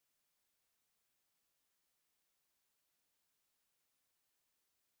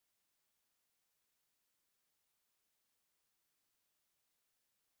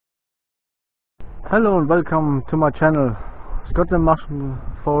Hello and welcome to my channel, Scotland Mushroom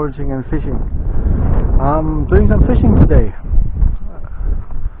Foraging and Fishing. I'm doing some fishing today.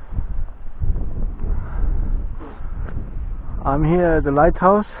 I'm here at the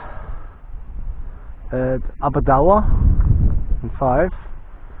lighthouse at Aberdour in 5.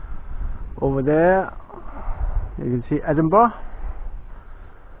 Over there you can see Edinburgh,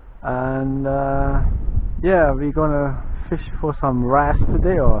 and yeah, we're gonna fish for some wrasse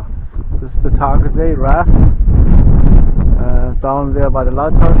today, or this is the target day, wrasse, down there by the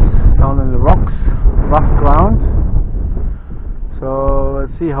lighthouse, down in the rocks, rough ground. So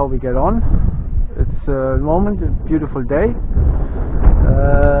let's see how we get on. It's at the moment a beautiful day.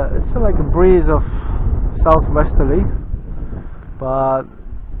 It's like a breeze of southwesterly, but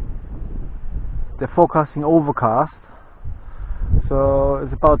they're forecasting overcast, so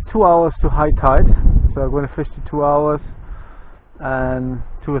it's about 2 hours to high tide. So I'm going to fish for 2 hours and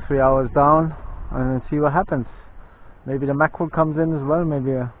 2 or 3 hours down and then see what happens. Maybe the mackerel comes in as well,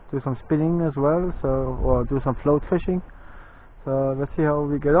 maybe do some spinning as well, so, or do some float fishing. So let's see how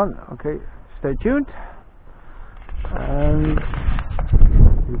we get on. Okay, stay tuned and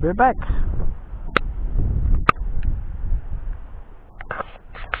we'll be back.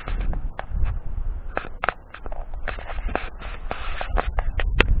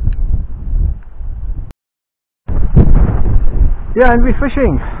 Yeah, and we're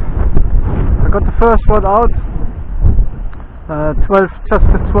fishing. I got the first rod out, 12, just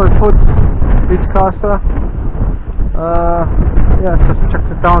a 12-foot beach caster. Yeah, just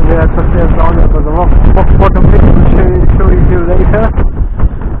chucked it down there, just there down there by the rock bottom bit. I'll show you later.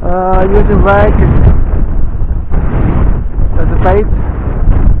 Using rag as a bait.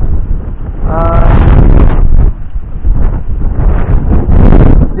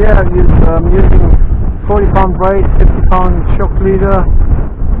 Yeah, I'm using 40-pound braid, 50-pound shock leader,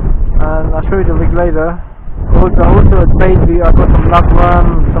 and I'll show you the rig later. Also at bait, I got some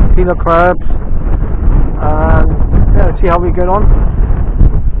lugworm, some killer crabs, and yeah, let's see how we get on.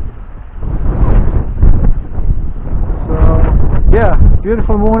 So yeah,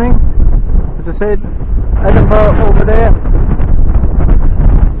 beautiful morning. As I said, Edinburgh over there,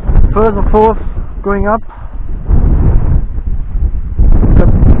 further forth going up.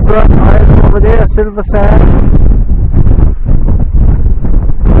 Burnt iron over there, silver sand.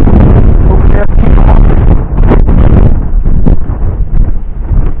 Over there, keep on.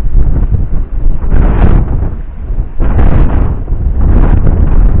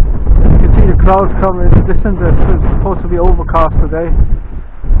 You can see the clouds coming in the distance. It's supposed to be overcast today.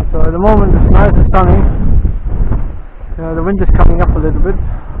 So at the moment it's nice and sunny. The wind is coming up a little bit.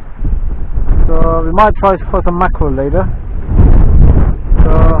 So we might try for some mackerel later. So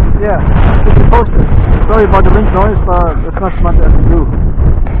yeah, keep you posted. Sorry about the wind noise, but there's not much I can do.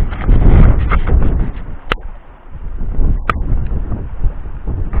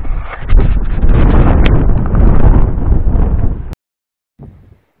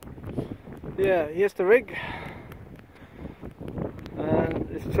 Yeah, here's the rig, and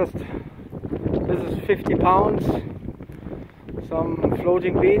it's just, this is 50 pounds, some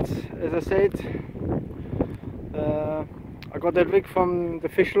floating beads, as I said. I got that rig from the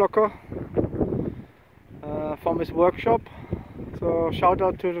fish locker, from his workshop, so shout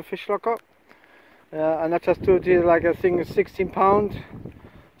out to the fish locker. And I just do it here, like I think it's 16 pounds,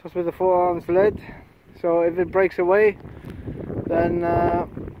 just with a 4-ounce lead. So if it breaks away, then I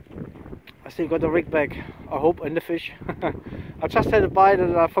still got the rig back, I hope, and the fish. I just had a bite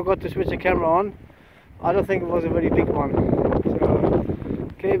and I forgot to switch the camera on. I don't think it was a very big one. So,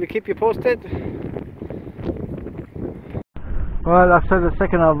 okay, we keep you posted. Well, I've set the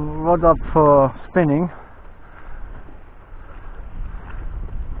second rod up for spinning.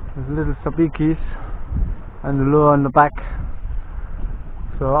 There's little sabikis and the lure on the back.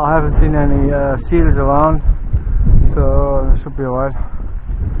 So I haven't seen any seals around, so it should be alright.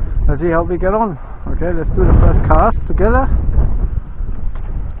 Let's see how we get on. Okay, let's do the first cast together.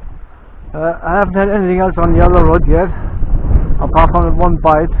 I haven't had anything else on the other rod yet, apart from the one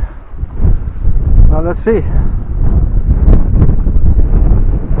bite. Now let's see.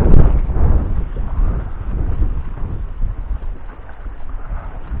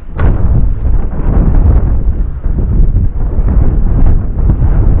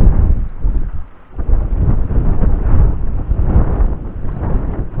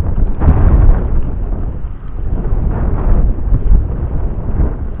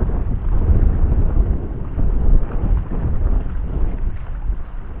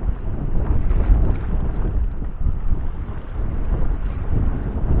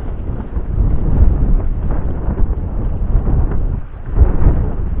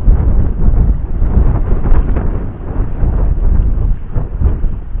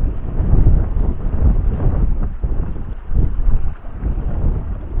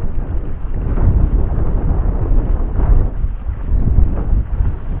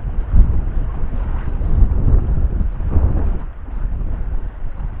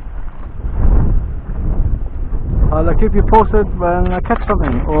 I'll keep you posted when I catch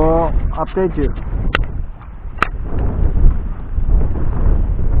something or update you.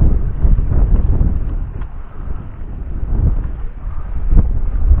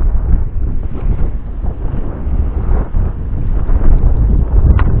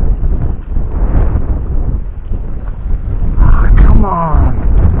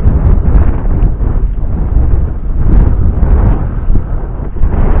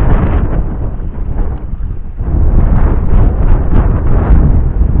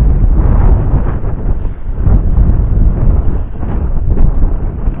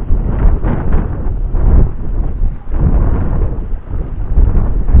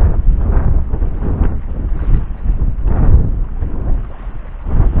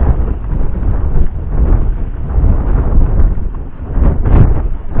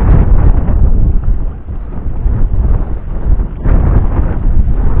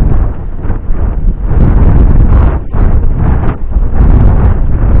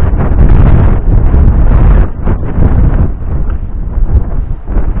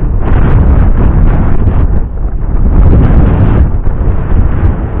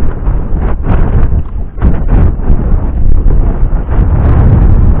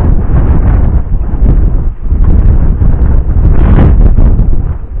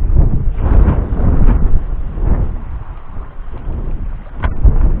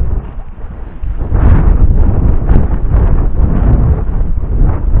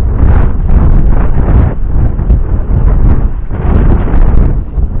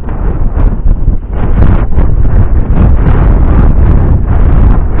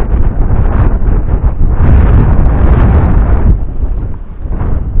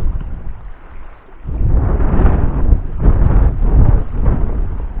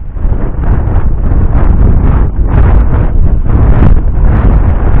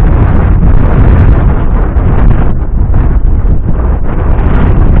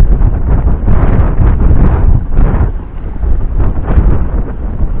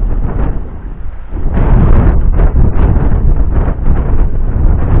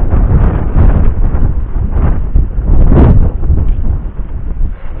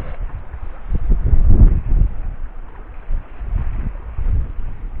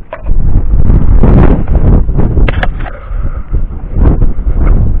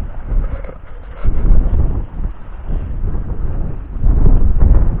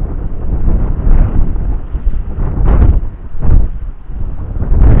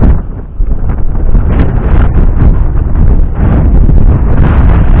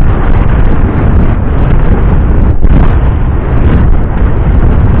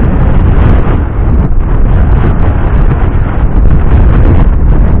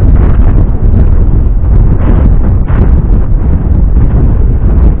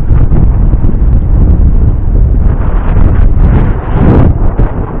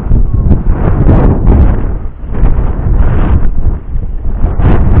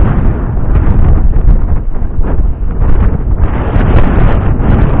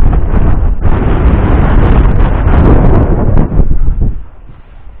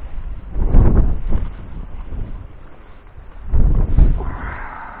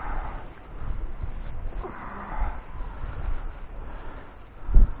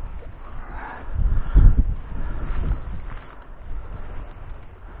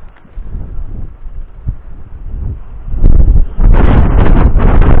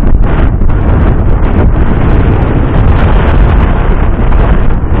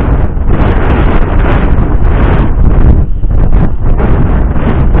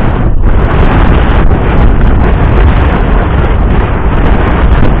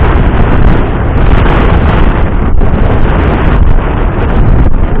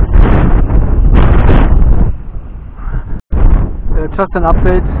 Just an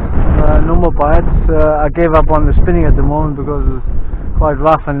update, no more bites. I gave up on the spinning at the moment because it's quite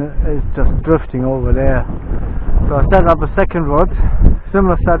rough and it's just drifting over there. So I set up a second rod,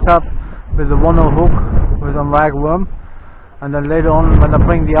 similar setup with a 1/0 hook with some ragworm, and then later on when I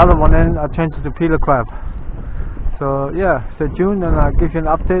bring the other one in I change it to peeler crab. So yeah, stay tuned and I'll give you an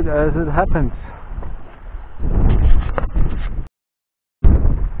update as it happens.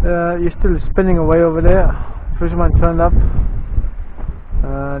 You're still spinning away over there. Fisherman turned up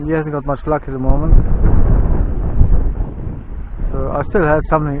and he hasn't got much luck at the moment. So I still had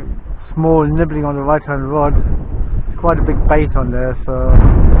something small nibbling on the right hand rod. It's quite a big bait on there, so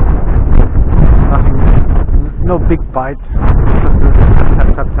nothing, no big bite, just a tap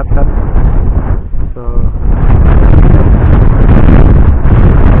tap tap tap. So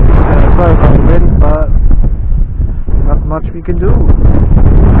yeah, sorry about the wind, but not much we can do.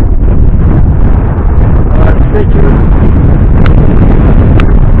 Alright, stay tuned.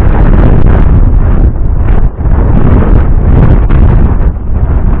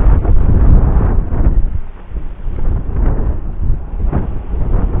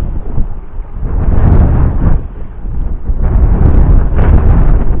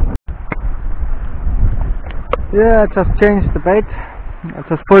 Yeah, I just changed the bait. I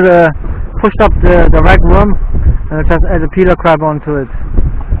just pushed up the ragworm and I just add a peeler crab onto it.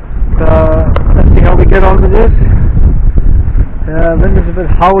 So let's see how we get on with this. Wind is a bit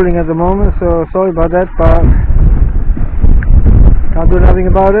howling at the moment, so sorry about that, but can't do nothing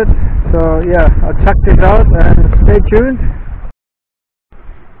about it. So yeah, I'll check this out and stay tuned.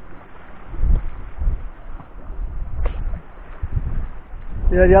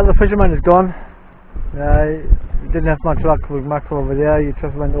 Yeah, the other fisherman is gone. He didn't have much luck with mackerel over there. He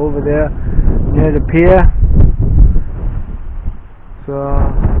just went over there near the pier. So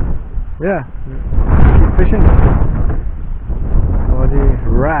yeah, keep fishing for the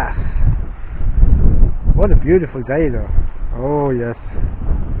wrasse. What a beautiful day though. Oh yes.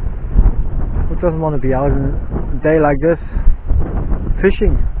 Who doesn't want to be out on a day like this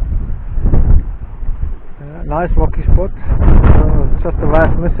fishing? Nice rocky spot. Just the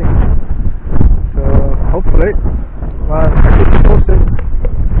wrasse missing. So hopefully, well, I keep you posted.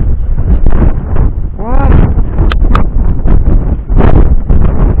 What?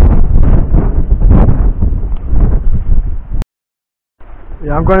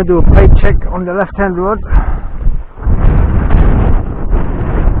 Yeah, I'm going to do a bait check on the left-hand rod.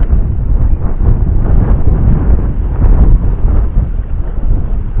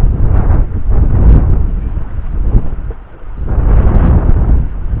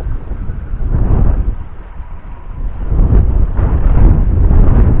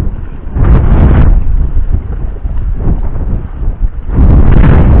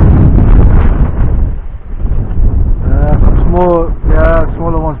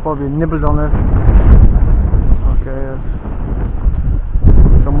 Smaller ones probably nibbled on it. Okay,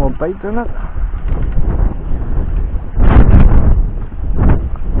 some more bait in it.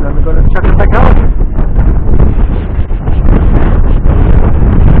 Then we're going to chuck it back out.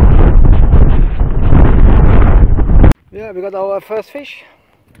 Yeah, we got our first fish.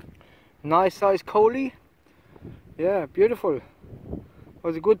 Nice size coley. Yeah, beautiful. It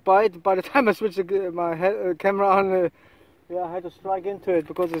was a good bite. By the time I switched my camera on, yeah, I had to strike into it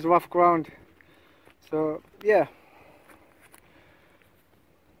because it's rough ground. So yeah,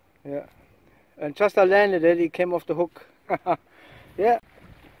 and just I landed it, it came off the hook. Yeah,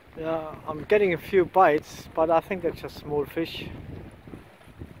 I'm getting a few bites, but I think they're just small fish.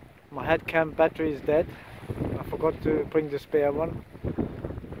 My head cam battery is dead. I forgot to bring the spare one.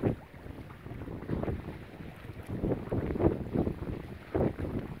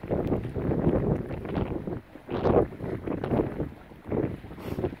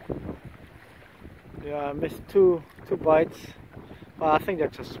 Yeah, I missed two bites, but I think they're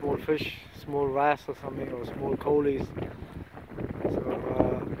just small fish, small wrasse or something, or small coalies. So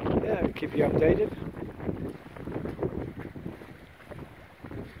yeah, I'll keep you updated.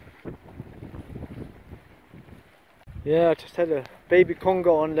 Yeah, I just had a baby conger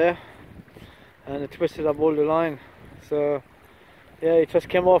on there and it twisted up all the line. So yeah, it just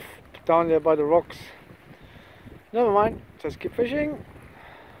came off down there by the rocks. Never mind, just keep fishing.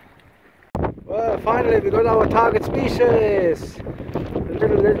 Well, finally we got our target species. The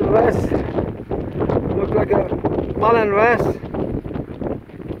little wrasse. Looks like a mullen wrasse.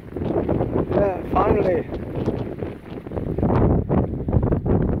 Yeah, finally.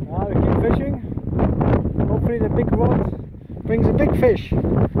 Now we keep fishing. Hopefully the big rod brings a big fish.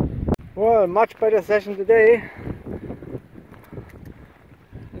 Well, much better session today.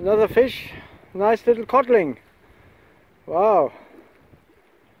 Another fish. Nice little codling. Wow.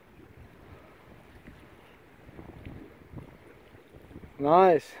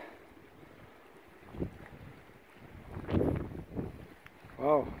 Nice.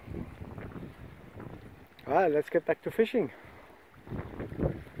 Wow. Alright, let's get back to fishing.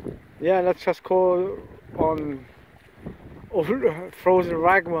 Yeah, let's just call on frozen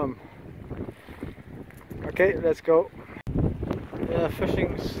ragworm. Okay, let's go. Yeah,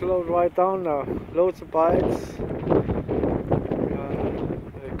 fishing slowed right down now. Loads of bites.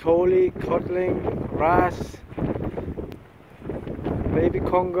 Coley, codling, wrasse, baby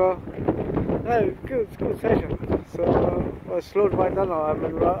conger. No, good session. So I slowed right down now.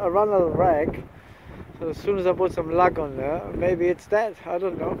 I run out of rag. So as soon as I put some lug on there, maybe it's dead. I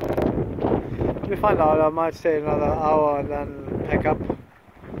don't know. We find out. I might stay another hour and then pack up.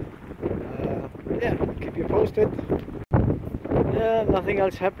 Yeah, keep you posted. Yeah, nothing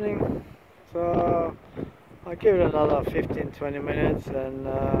else happening. So I'll give it another 15-20 minutes and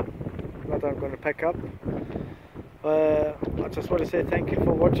then I'm going to pack up. I just want to say thank you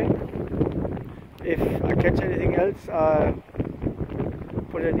for watching. If I catch anything else, I'll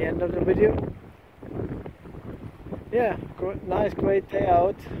put it at the end of the video. Yeah, nice, great day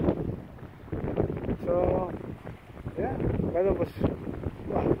out. So yeah, weather was,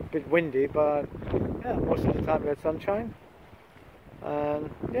 well, a bit windy, but yeah, most of the time we had sunshine.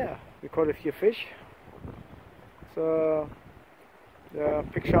 And yeah, we caught a few fish. So yeah,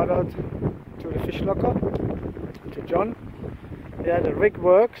 big shout out to the fish locker, to John. Yeah, the rig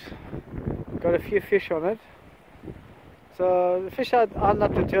works, got a few fish on it. So the fish are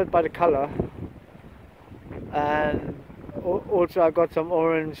not deterred by the color, and also I got some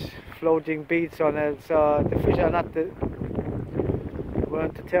orange floating beads on it, so the fish are not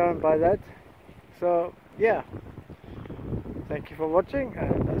weren't deterred by that. So yeah, thank you for watching,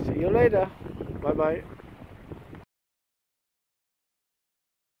 and I'll see you later. Bye bye.